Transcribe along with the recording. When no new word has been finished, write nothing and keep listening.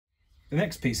The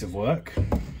next piece of work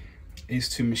is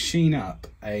to machine up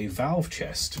a valve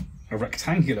chest, a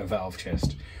rectangular valve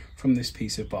chest, from this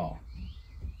piece of bar.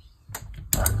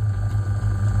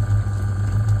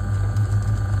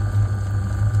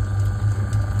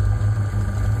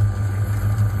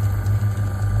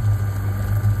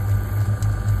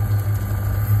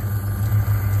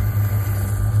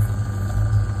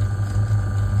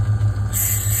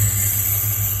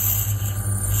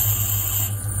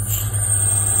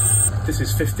 This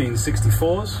is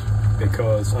 1564s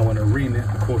because I want to ream it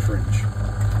 1/4 inch.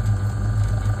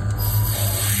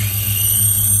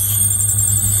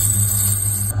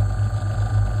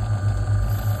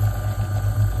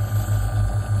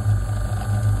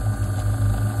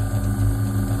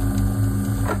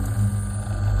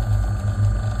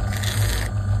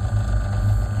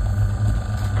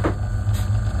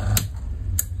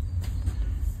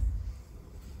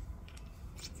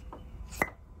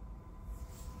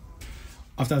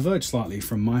 I've diverged slightly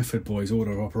from MyfordBoy's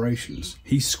order of operations.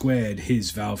 He squared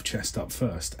his valve chest up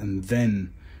first and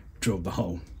then drilled the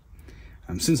hole.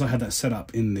 Since I had that set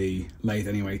up in the lathe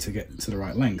anyway to get to the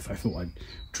right length, I thought I'd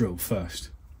drill first.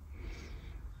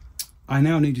 I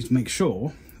now needed to make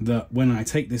sure that when I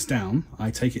take this down,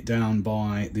 I take it down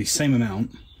by the same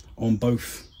amount on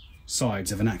both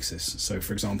sides of an axis. So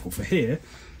for example, for here,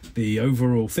 the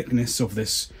overall thickness of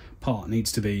this part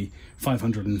needs to be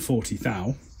 540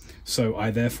 thou. So I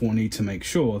therefore need to make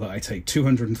sure that I take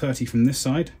 230 from this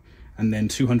side and then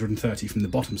 230 from the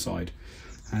bottom side.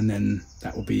 And then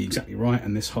that will be exactly right,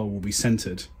 and this hole will be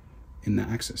centered in that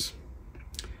axis.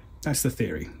 That's the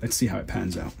theory. Let's see how it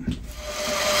pans out.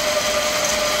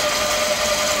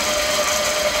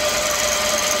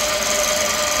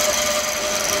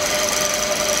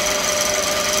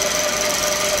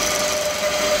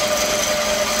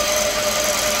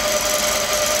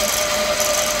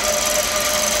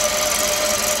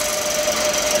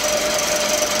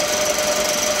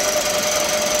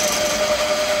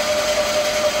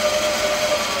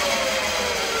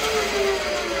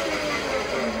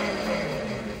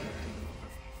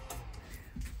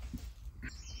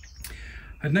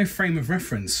 I had no frame of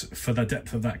reference for the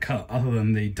depth of that cut other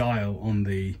than the dial on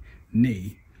the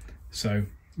knee. So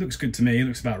looks good to me, it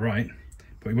looks about right,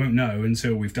 but we won't know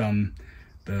until we've done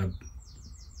the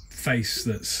face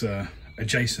that's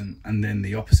adjacent and then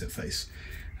the opposite face,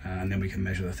 and then we can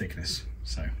measure the thickness.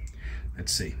 So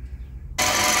let's see.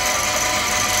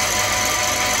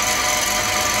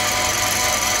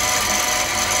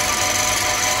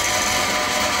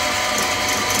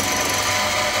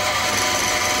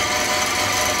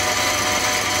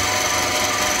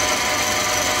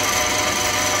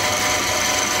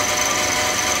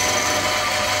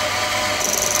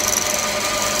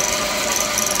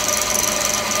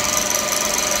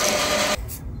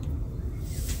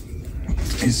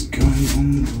 Is going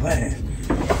on there.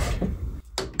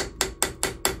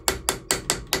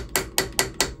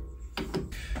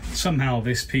 Somehow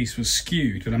this piece was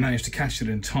skewed, but I managed to catch it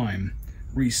in time,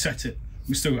 reset it.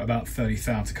 We still got about 30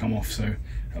 thou to come off, so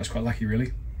that was quite lucky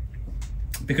really.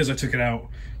 Because I took it out,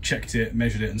 checked it,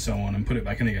 measured it and so on, and put it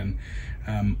back in again,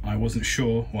 I wasn't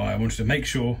sure, well, I wanted to make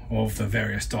sure of the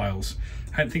various dials.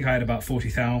 I think I had about 40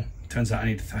 thou. Turns out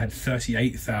I had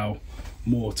 38 thou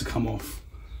more to come off.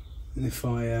 And if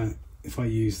I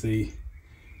use the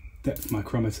depth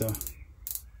micrometer, you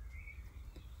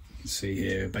can see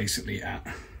here basically at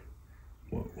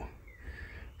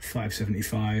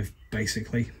 575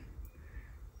 basically,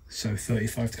 so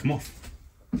 35 to come off.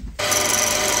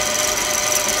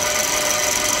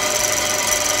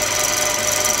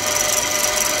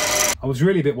 I was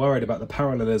really a bit worried about the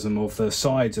parallelism of the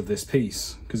sides of this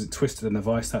piece because it twisted in the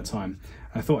vise that time.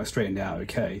 I thought I straightened it out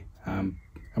okay.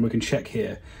 And we can check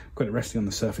here, we've got it resting on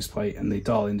the surface plate and the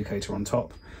dial indicator on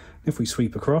top. If we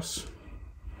sweep across,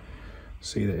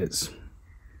 see that it's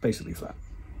basically flat.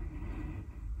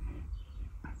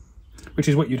 Which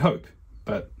is what you'd hope,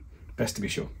 but best to be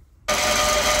sure.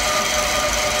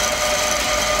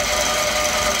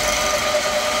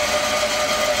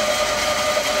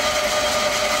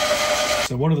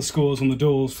 So what are the scores on the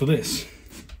doors for this?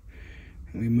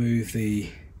 We move the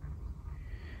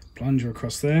plunger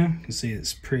across there, you can see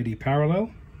it's pretty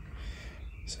parallel,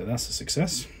 so that's a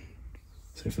success.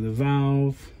 So for the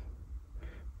valve,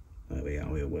 there we are,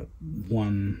 we're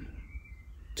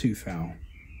 2 thou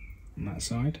on that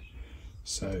side.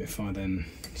 So if I then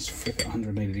flip it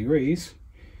 180 degrees,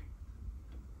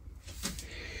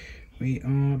 we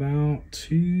are about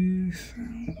 2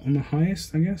 thou on the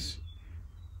highest, I guess.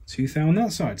 2 thou on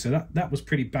that side, so that was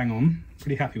pretty bang on,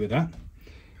 pretty happy with that.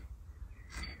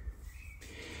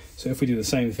 So if we do the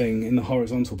same thing in the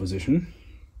horizontal position,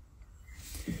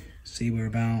 see we're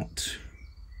about,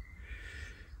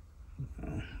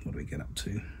 oh, what do we get up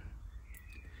to?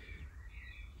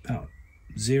 About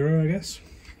 0, I guess.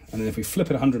 And then if we flip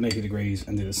it 180 degrees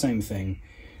and do the same thing,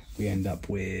 we end up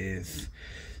with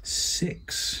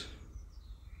 6.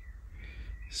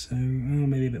 So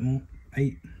maybe a bit more,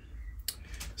 8.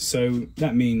 So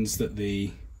that means that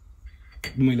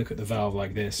when we look at the valve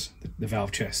like this, the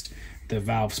valve chest, the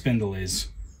valve spindle is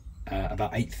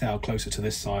about 1/8 thou closer to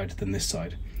this side than this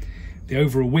side. The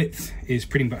overall width is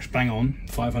pretty much bang on,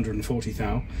 540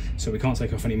 thou, so we can't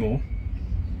take off any more.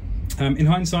 In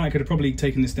hindsight, I could have probably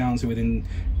taken this down to within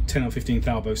 10 or 15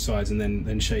 thou both sides and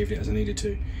then shaved it as I needed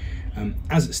to.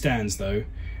 As it stands though,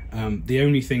 the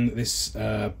only thing that this,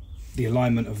 the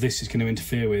alignment of this is going to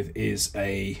interfere with is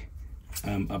a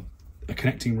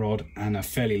connecting rod and a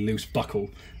fairly loose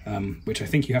buckle, which I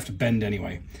think you have to bend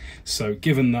anyway. So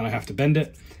given that I have to bend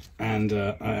it, and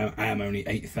I am only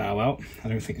 1/8 thou out, I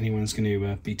don't think anyone's going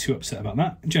to be too upset about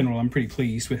that. In general, I'm pretty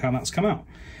pleased with how that's come out.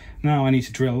 Now I need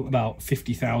to drill about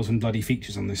 50,000 bloody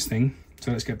features on this thing,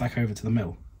 so let's get back over to the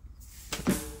mill.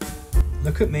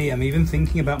 Look at me, I'm even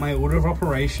thinking about my order of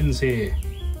operations here.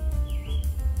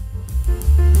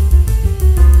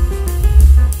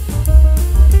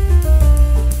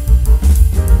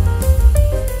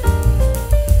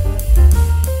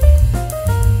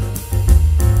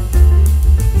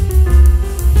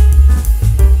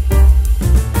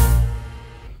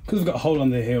 Because I've got a hole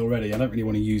under here already, I don't really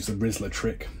want to use the Rizzler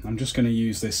trick. I'm just going to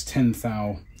use this 10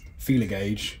 thou feeler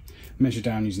gauge, measure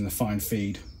down using the fine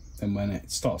feed, then when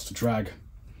it starts to drag,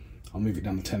 I'll move it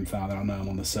down to 10 thou, then I'll know I'm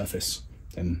on the surface.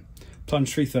 Then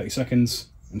plunge 3 30 seconds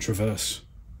and traverse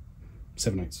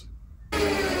 7/8.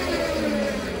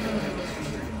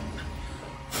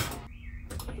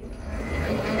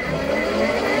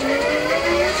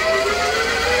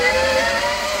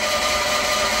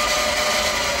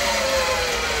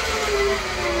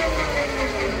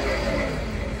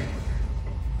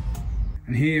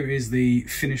 And here is the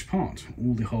finished part.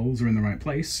 All the holes are in the right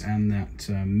place, and that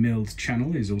milled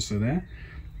channel is also there.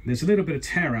 There's a little bit of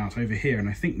tear out over here, and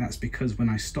I think that's because when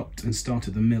I stopped and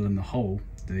started the mill in the hole,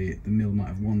 the mill might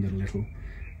have wandered a little.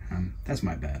 That's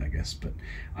my bad, I guess, but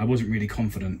I wasn't really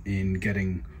confident in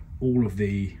getting all of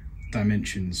the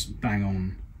dimensions bang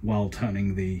on while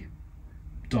turning the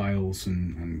dials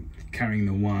and carrying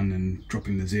the 1 and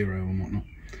dropping the 0 and whatnot.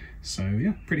 So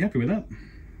yeah, pretty happy with that.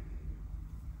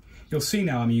 You'll see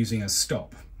now I'm using a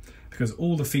stop because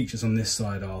all the features on this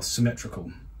side are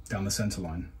symmetrical down the centre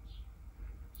line.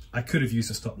 I could have used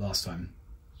a stop last time.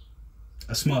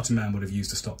 A smarter man would have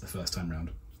used a stop the first time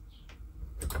round.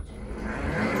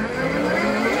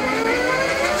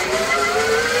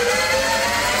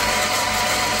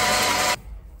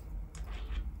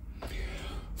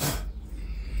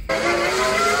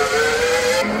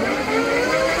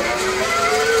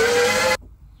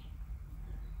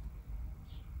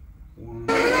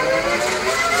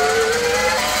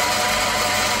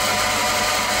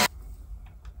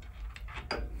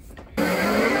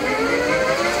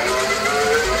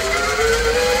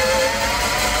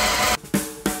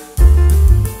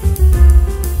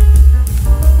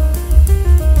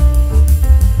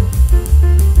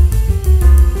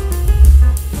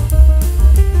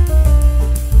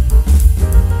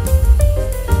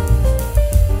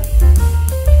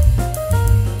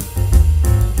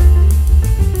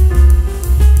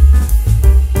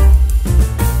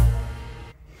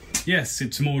 Yes,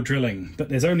 it's more drilling, but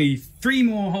there's only 3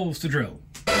 more holes to drill.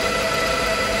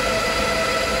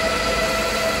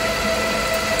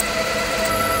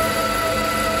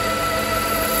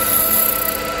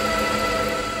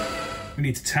 We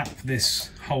need to tap this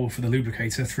hole for the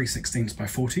lubricator 3/16 by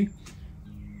 40.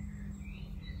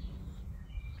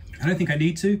 I don't think I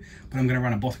need to, but I'm going to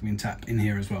run a bottoming tap in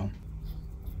here as well.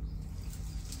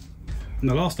 And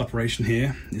the last operation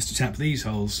here is to tap these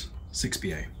holes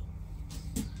 6BA.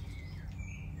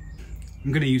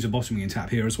 I'm going to use a bottoming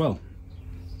tap here as well.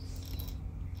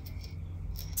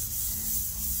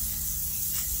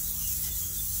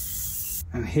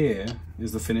 And here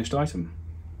is the finished item.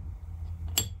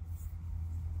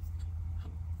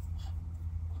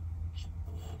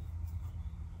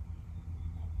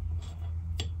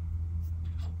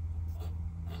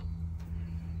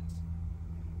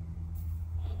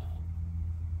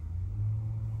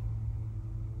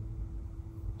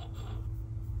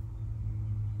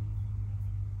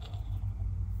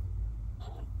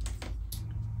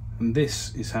 And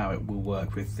this is how it will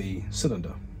work with the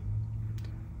cylinder.